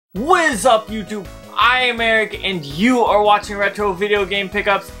What is up, YouTube? I am Eric and you are watching Retro Video Game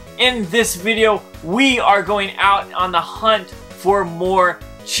Pickups. In this video, we are going out on the hunt for more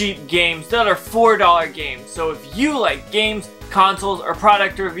cheap games that are $4 games. So if you like games, consoles, or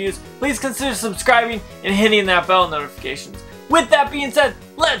product reviews, please consider subscribing and hitting that bell notifications. With that being said,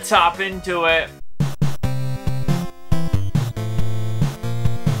 let's hop into it.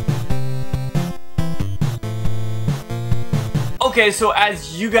 Okay, so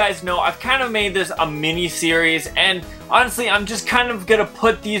as you guys know, I've kind of made this a mini series, and honestly, I'm just kind of gonna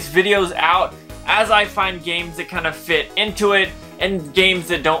put these videos out as I find games that kind of fit into it and games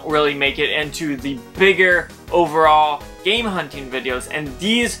that don't really make it into the bigger overall game hunting videos. And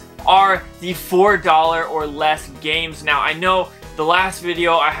these are the $4 or less games. Now, I know the last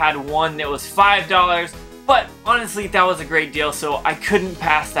video I had one that was $5, but honestly, that was a great deal, so I couldn't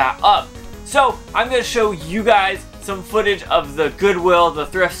pass that up. So I'm gonna show you guys some footage of the Goodwill, the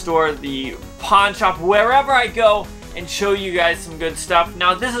thrift store, the pawn shop, wherever I go, and show you guys some good stuff.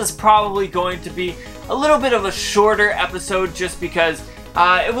 Now, this is probably going to be a little bit of a shorter episode just because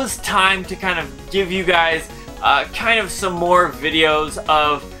it was time to kind of give you guys kind of some more videos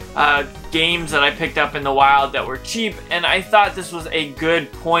of games that I picked up in the wild that were cheap, and I thought this was a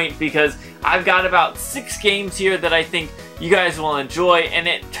good point because I've got about 6 games here that I think you guys will enjoy, and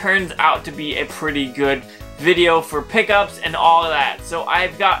it turns out to be a pretty good video for pickups and all of that. So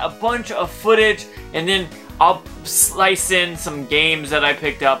I've got a bunch of footage, and then I'll slice in some games that I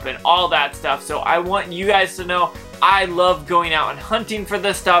picked up and all that stuff. So I want you guys to know I love going out and hunting for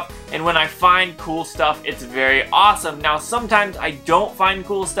this stuff, and when I find cool stuff, it's very awesome. Now, sometimes I don't find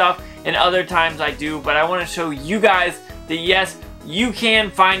cool stuff and other times I do, but I want to show you guys that yes, you can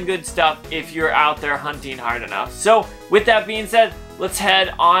find good stuff if you're out there hunting hard enough. So with that being said, let's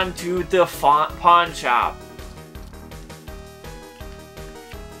head on to the pawn shop.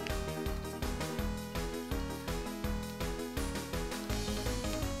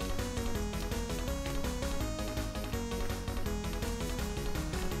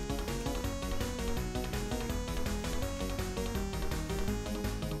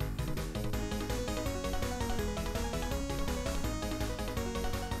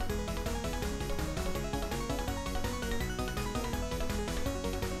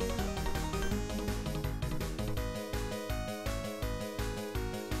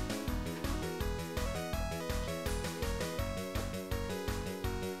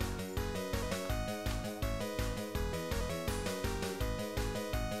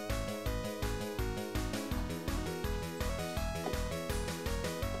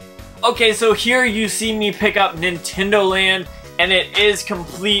 Okay, so here you see me pick up Nintendo Land, and it is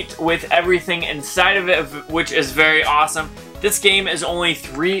complete with everything inside of it, which is very awesome. This game is only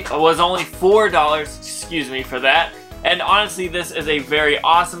 $4, excuse me for that. And honestly, this is a very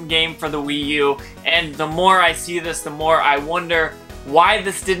awesome game for the Wii U, and the more I see this, the more I wonder why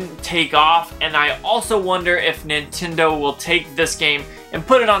this didn't take off, and I also wonder if Nintendo will take this game and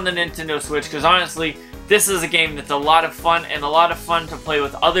put it on the Nintendo Switch, because honestly, this is a game that's a lot of fun, and a lot of fun to play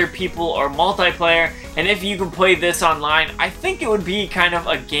with other people or multiplayer. And if you can play this online, I think it would be kind of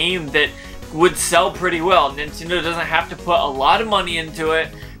a game that would sell pretty well. Nintendo doesn't have to put a lot of money into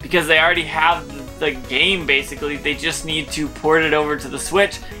it because they already have the game basically. They just need to port it over to the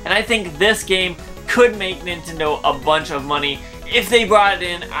Switch. And I think this game could make Nintendo a bunch of money if they brought it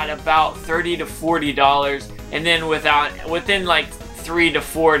in at about $30 to $40, and then within like 3 to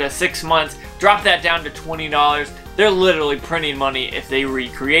 4 to 6 months, drop that down to $20. They're literally printing money if they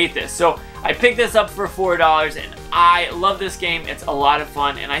recreate this. So I picked this up for $4, and I love this game. It's a lot of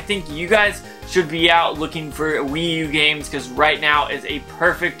fun, and I think you guys should be out looking for Wii U games, because right now is a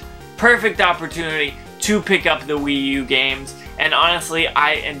perfect opportunity to pick up the Wii U games. And honestly,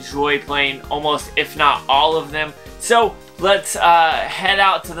 I enjoy playing almost, if not all of them. So let's head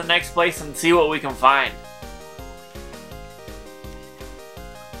out to the next place and see what we can find.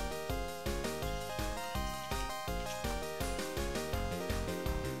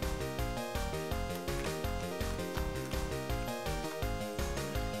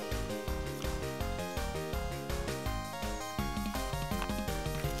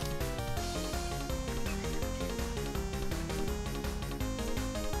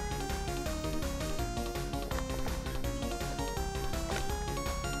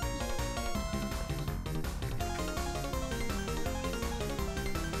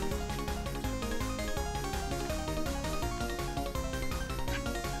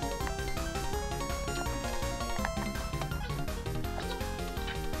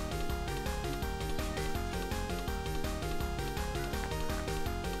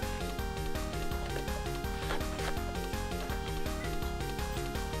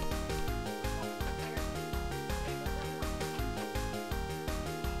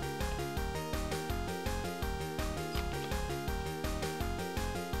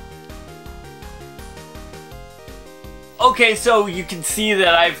 Okay, so you can see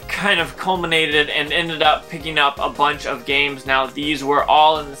that I've kind of culminated and ended up picking up a bunch of games. Now, these were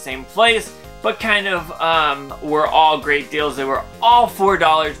all in the same place, but kind of were all great deals. They were all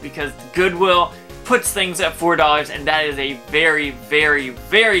 $4 because Goodwill puts things at $4, and that is a very, very,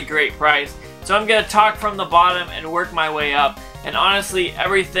 very great price. So I'm going to talk from the bottom and work my way up. And honestly,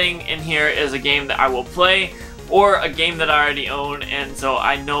 everything in here is a game that I will play or a game that I already own, and so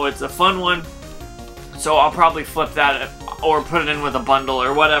I know it's a fun one. So I'll probably flip that or put it in with a bundle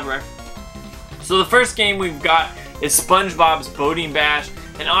or whatever. So the first game we've got is SpongeBob's Boating Bash.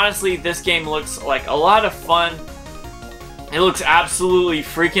 And honestly, this game looks like a lot of fun. It looks absolutely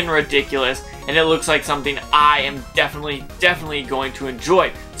freaking ridiculous. And it looks like something I am definitely going to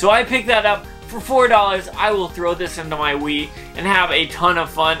enjoy. So I picked that up for $4. I will throw this into my Wii and have a ton of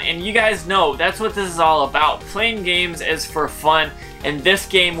fun. And you guys know, that's what this is all about. Playing games is for fun. And this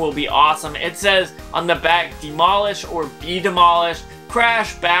game will be awesome. It says on the back, demolish or be demolished,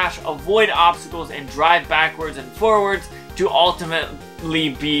 crash, bash, avoid obstacles, and drive backwards and forwards to ultimately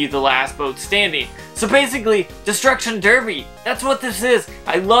be the last boat standing. So basically, Destruction Derby. That's what this is.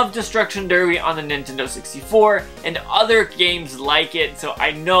 I love Destruction Derby on the Nintendo 64 and other games like it, so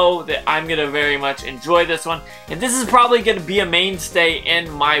I know that I'm going to very much enjoy this one. And this is probably going to be a mainstay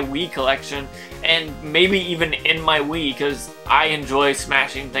in my Wii collection, and maybe even in my Wii, because I enjoy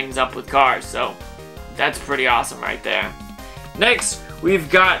smashing things up with cars, so that's pretty awesome right there. Next, we've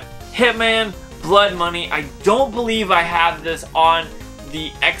got Hitman Blood Money. I don't believe I have this on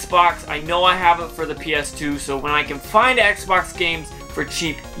the Xbox. I know I have it for the PS2, so when I can find Xbox games for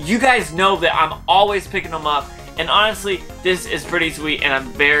cheap, you guys know that I'm always picking them up. And honestly, this is pretty sweet, and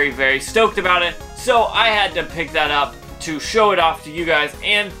I'm very, very stoked about it. So I had to pick that up to show it off to you guys,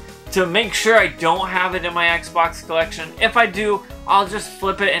 and to make sure I don't have it in my Xbox collection. If I do, I'll just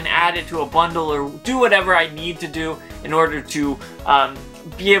flip it and add it to a bundle or do whatever I need to do in order to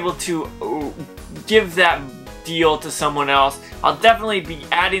be able to give that deal to someone else. I'll definitely be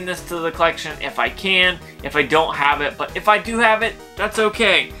adding this to the collection if I can, if I don't have it, but if I do have it, that's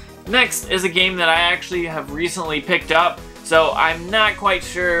okay. Next is a game that I actually have recently picked up, so I'm not quite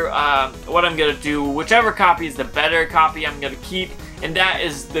sure what I'm going to do. Whichever copy is the better copy, I'm going to keep, and that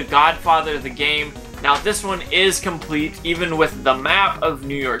is The Godfather, the game. Now this one is complete, even with the map of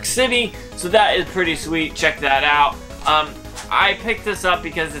New York City, so that is pretty sweet. Check that out. I picked this up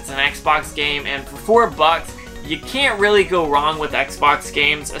because it's an Xbox game, and for $4, you can't really go wrong with Xbox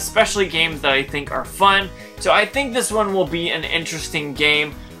games, especially games that I think are fun. So I think this one will be an interesting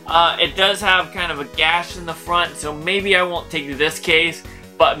game. It does have kind of a gash in the front, so maybe I won't take this case,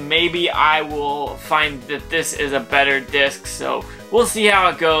 but maybe I will find that this is a better disc, so we'll see how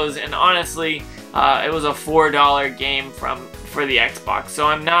it goes. And honestly, it was a $4 game for the Xbox, so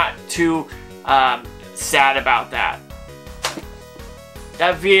I'm not too sad about that.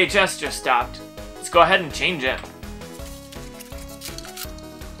 That VHS just stopped. Let's go ahead and change it.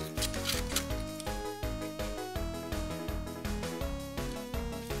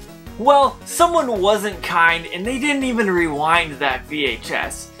 Well, someone wasn't kind and they didn't even rewind that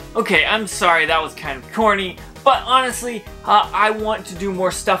VHS. Okay, I'm sorry, that was kind of corny, but honestly, I want to do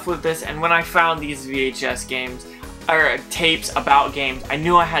more stuff with this, and when I found these VHS games, or tapes about games, I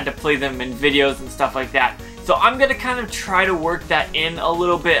knew I had to play them in videos and stuff like that. So I'm going to kind of try to work that in a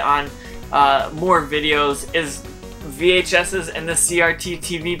little bit on more videos, is VHSs and the CRT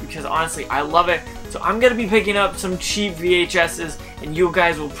TV, because honestly I love it. So I'm going to be picking up some cheap VHSs, and you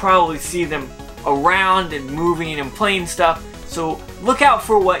guys will probably see them around and moving and playing stuff. So look out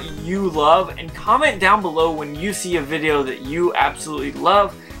for what you love, and comment down below when you see a video that you absolutely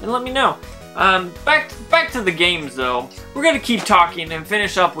love, and let me know. Back to the games though. We're gonna keep talking and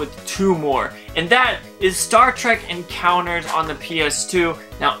finish up with two more, and that is Star Trek Encounters on the PS2.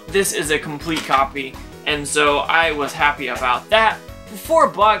 Now this is a complete copy, and so I was happy about that. For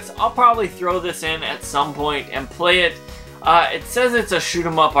 $4, I'll probably throw this in at some point and play it. It says it's a shoot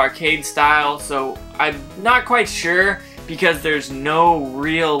 'em up arcade style, so I'm not quite sure because there's no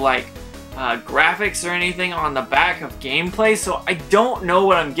real like graphics or anything on the back of gameplay, so I don't know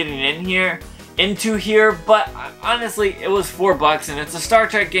what I'm getting into here, but honestly it was $4 and it's a Star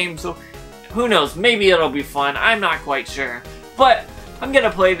Trek game, so who knows, maybe it'll be fun. I'm not quite sure, but I'm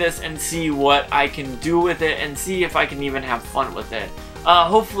gonna play this and see what I can do with it and see if I can even have fun with it.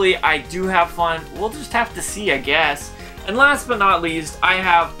 Hopefully I do have fun. We'll just have to see, I guess. And last but not least, I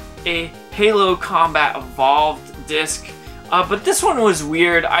have a Halo Combat Evolved disc. But this one was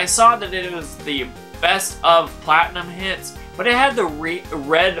weird. I saw that it was the best of platinum hits, but it had the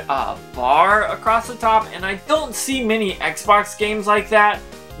red bar across the top, and I don't see many Xbox games like that.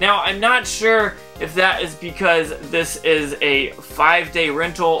 Now, I'm not sure if that is because this is a 5-day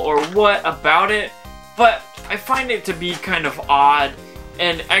rental or what about it, but I find it to be kind of odd.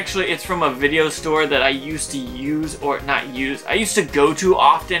 And actually it's from a video store that I used to use, or not use, I used to go to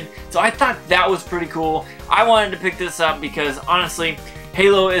often, so I thought that was pretty cool. I wanted to pick this up because honestly,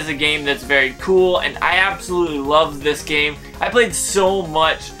 Halo is a game that's very cool and I absolutely love this game. I played so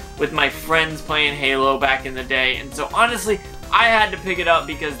much with my friends playing Halo back in the day, and so honestly I had to pick it up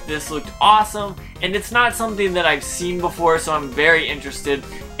because this looked awesome and it's not something that I've seen before, so I'm very interested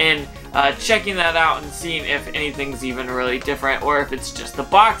in checking that out and seeing if anything's even really different or if it's just the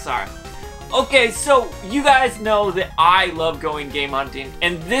box art. Okay, so you guys know that I love going game hunting,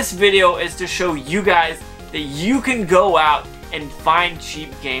 and this video is to show you guys that you can go out and find cheap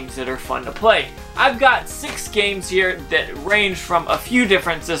games that are fun to play. I've got 6 games here that range from a few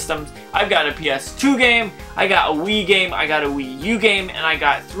different systems. I've got a PS2 game, I got a Wii game, I got a Wii U game, and I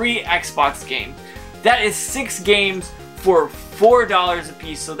got 3 Xbox games. That is 6 games for $4 a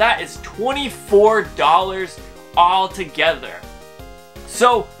piece, so that is $24 all together.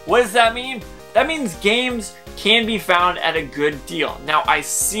 So what does that mean? That means games can be found at a good deal. Now I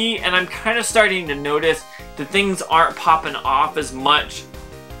see, and I'm kind of starting to notice that things aren't popping off as much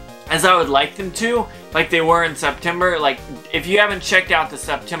as I would like them to, like they were in September. Like, if you haven't checked out the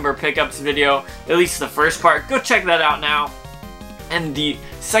September pickups video, at least the first part, go check that out now. And the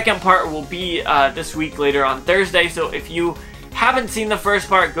second part will be this week later on Thursday, so if you haven't seen the first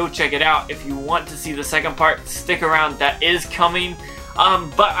part, go check it out. If you want to see the second part, stick around, that is coming.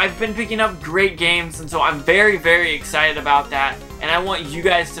 But I've been picking up great games, and so I'm very, very excited about that. And I want you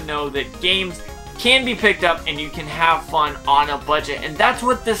guys to know that games can be picked up and you can have fun on a budget. And that's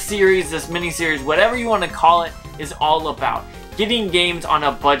what this series, this mini-series, whatever you want to call it, is all about. Getting games on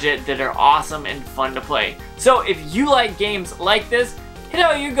a budget that are awesome and fun to play. So if you like games like this, hit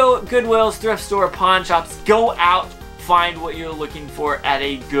out your Goodwills, thrift store, pawn shops, go out, find what you're looking for at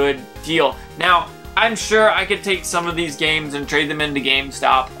a good deal. Now, I'm sure I could take some of these games and trade them into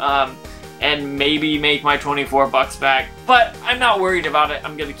GameStop and maybe make my 24 bucks back, but I'm not worried about it.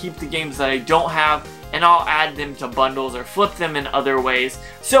 I'm gonna keep the games that I don't have and I'll add them to bundles or flip them in other ways.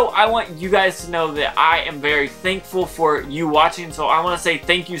 So I want you guys to know that I am very thankful for you watching, so I want to say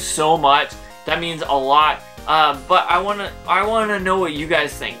thank you so much. That means a lot. But I wanna know what you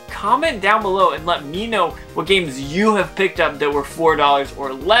guys think. Comment down below and let me know what games you have picked up that were $4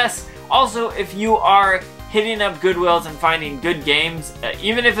 or less. Also, if you are hitting up Goodwills and finding good games,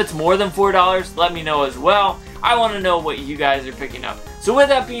 even if it's more than $4, let me know as well. I want to know what you guys are picking up. So with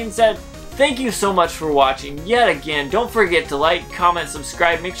that being said, thank you so much for watching yet again. Don't forget to like, comment,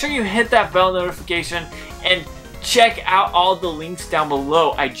 subscribe. Make sure you hit that bell notification and check out all the links down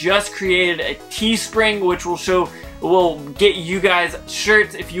below. I just created a Teespring, which will get you guys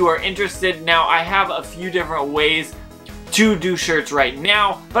shirts if you are interested. Now I have a few different ways to do shirts right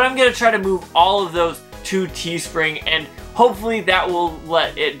now, but I'm gonna try to move all of those to Teespring, and hopefully that will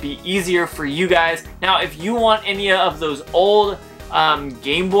let it be easier for you guys. Now if you want any of those old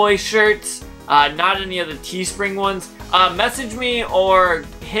Gameboy shirts, not any of the Teespring ones, message me or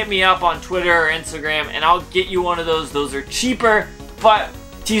hit me up on Twitter or Instagram and I'll get you one of those. Those are cheaper, but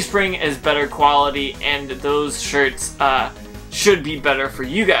Teespring is better quality and those shirts should be better for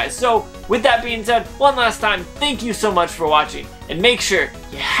you guys. So with that being said, one last time, thank you so much for watching and make sure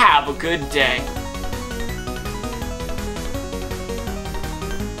you have a good day.